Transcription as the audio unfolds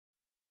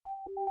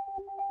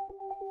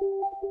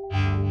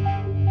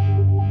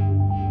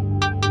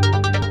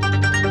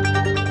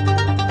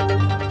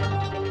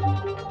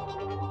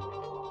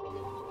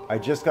I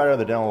just got out of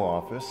the dental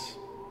office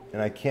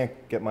and I can't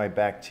get my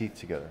back teeth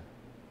together.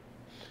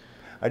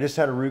 I just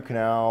had a root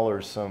canal or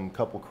some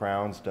couple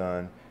crowns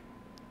done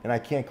and I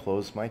can't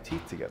close my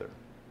teeth together.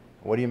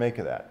 What do you make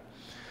of that?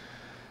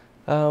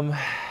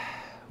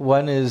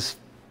 One is,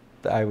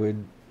 I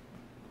would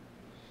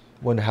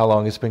wonder how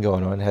long it's been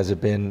going on. Has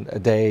it been a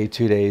day,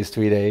 2 days,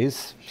 3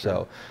 days? Sure.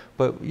 So,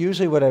 but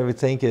usually what I would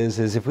think is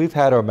if we've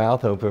had our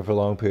mouth open for a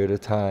long period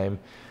of time,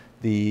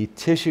 the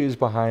tissues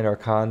behind our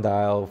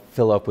condyle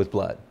fill up with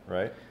blood.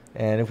 Right.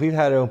 And if we've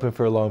had it open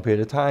for a long period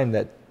of time,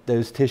 that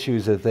those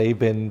tissues, if they've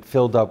been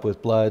filled up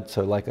with blood,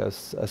 so like a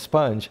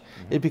sponge,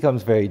 it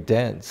becomes very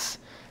dense.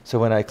 So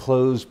when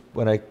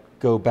I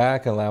go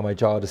back and allow my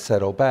jaw to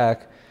settle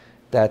back,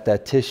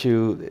 that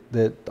tissue,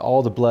 that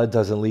all the blood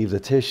doesn't leave the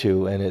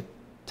tissue, and it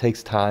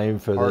takes time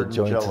for the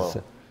joint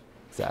to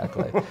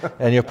exactly.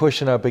 And you're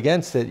pushing up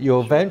against it,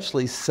 you'll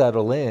eventually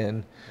settle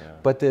in,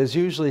 but there's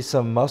usually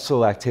some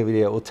muscle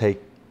activity that will take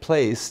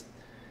place.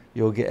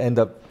 You'll end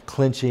up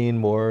clinching,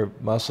 more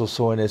muscle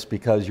soreness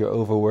because you're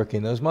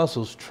overworking those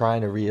muscles trying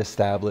to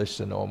reestablish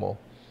the normal.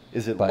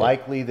 Is it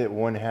likely that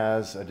one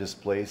has a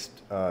displaced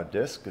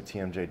disc, a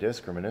TMJ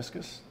disc or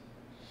meniscus?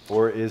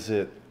 Or is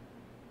it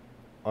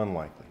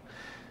unlikely?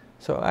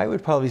 So I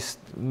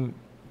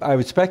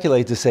would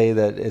speculate to say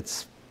that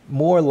it's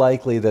more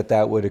likely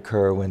that would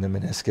occur when the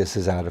meniscus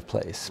is out of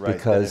place. Right,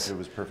 because than if it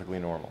was perfectly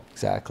normal.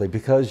 Exactly,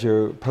 because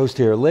your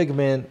posterior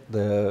ligament,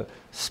 the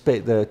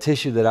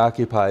tissue that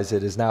occupies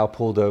it, is now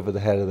pulled over the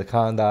head of the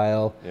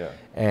condyle. Yeah.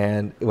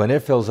 And when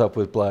it fills up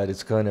with blood,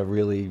 it's going to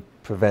really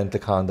prevent the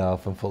condyle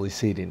from fully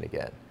seating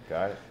again.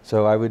 Got it.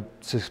 So I would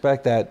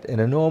suspect that in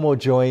a normal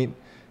joint,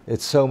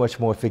 it's so much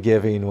more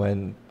forgiving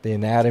when the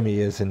anatomy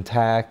is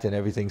intact and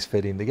everything's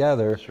fitting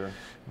together. Sure.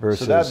 Versus,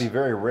 so that would be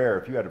very rare.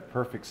 If you had a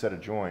perfect set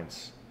of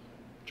joints,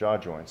 jaw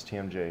joints,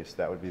 TMJs,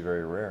 that would be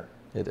very rare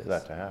for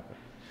that to happen.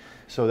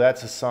 So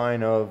that's a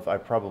sign of I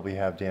probably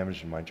have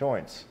damage in my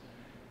joints.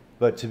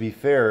 But to be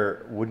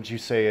fair, wouldn't you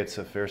say it's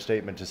a fair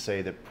statement to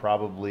say that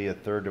probably a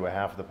third to a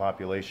half of the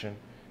population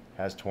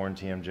has torn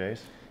TMJs?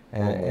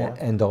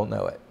 and don't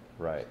know it.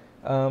 Right.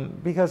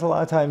 Because a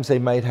lot of times they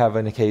might have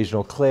an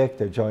occasional click,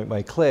 their joint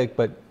might click,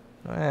 but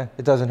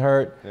it doesn't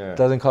hurt,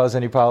 doesn't cause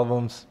any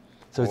problems,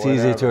 so it's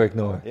easy to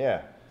ignore.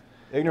 Yeah.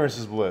 Ignorance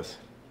is bliss.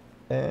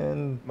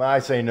 And I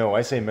say no.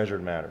 I say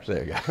measured matters.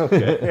 There you go.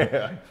 Okay.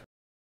 Yeah.